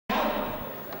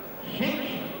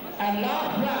and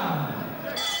last round.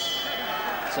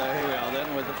 So here we are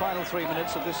then with the final 3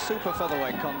 minutes of this super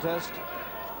featherweight contest.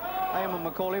 Eamon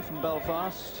Mcauley from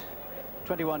Belfast,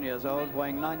 21 years old,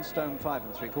 weighing 9 stone 5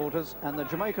 3/4, and the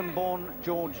Jamaican-born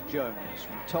George Jones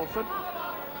from Telford,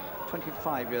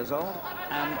 25 years old,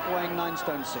 and weighing 9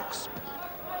 stone 6.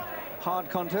 Hard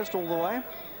contest all the way.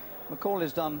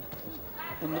 Mcauley's done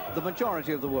the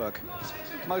majority of the work,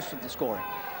 most of the scoring.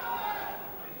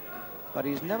 But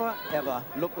he's never, ever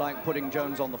looked like putting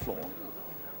Jones on the floor.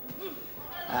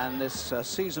 And this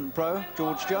seasoned pro,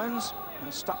 George Jones,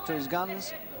 has stuck to his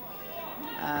guns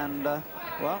and,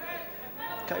 well,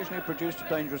 occasionally produced a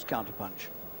dangerous counterpunch.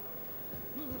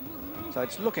 So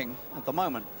it's looking, at the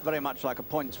moment, very much like a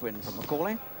points win for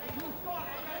Mcauley.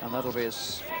 And that'll be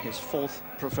his 4th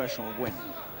professional win.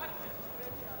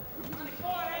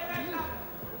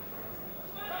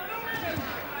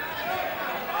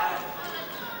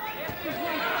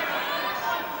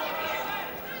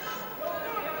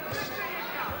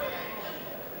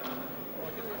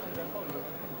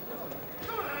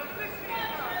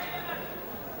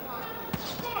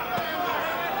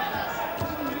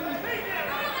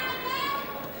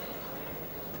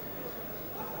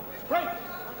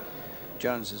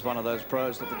 Jones is one of those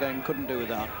pros that the game couldn't do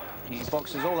without. He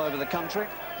boxes all over the country.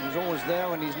 He's always there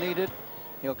when he's needed.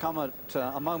 He'll come at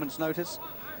a moment's notice.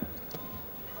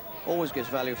 Always gets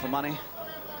value for money.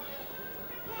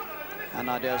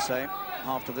 And I dare say,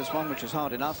 after this one, which is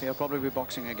hard enough, he'll probably be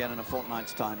boxing again in a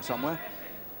fortnight's time somewhere.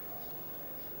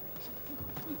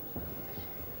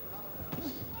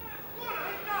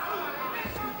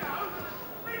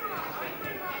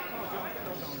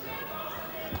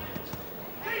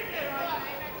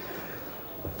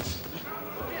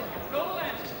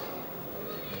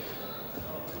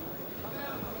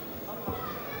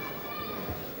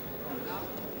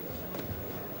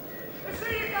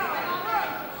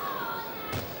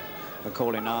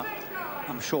 Mcauley now,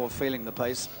 I'm sure, feeling the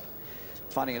pace,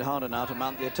 finding it harder now to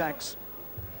mount the attacks.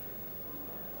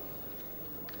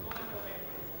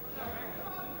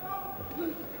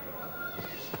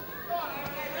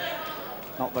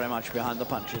 Not very much behind the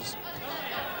punches.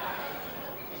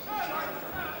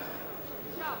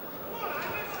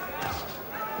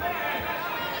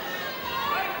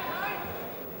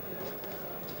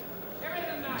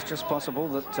 It's just possible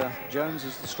that Jones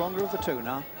is the stronger of the two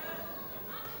now.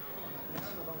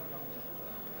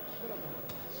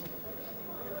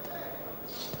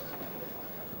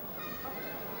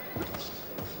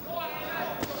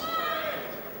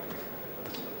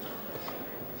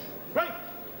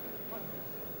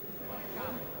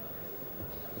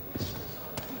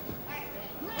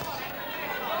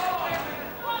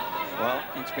 Well,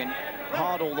 it's been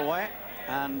hard all the way,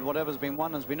 and whatever's been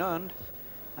won has been earned,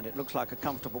 and it looks like a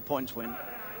comfortable points win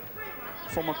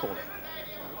for Mcauley.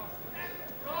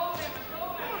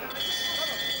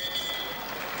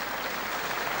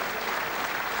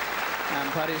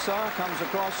 And Paddy Sarr comes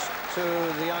across to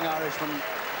the young Irishman,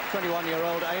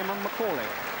 21-year-old Eamon Mcauley,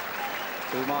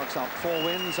 who marks up 4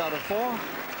 wins out of 4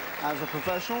 as a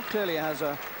professional. Clearly has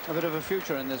a bit of a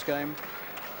future in this game,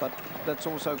 but let's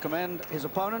also commend his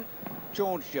opponent,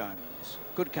 George Jones.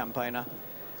 Good campaigner,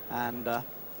 and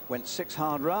went 6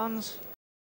 hard rounds,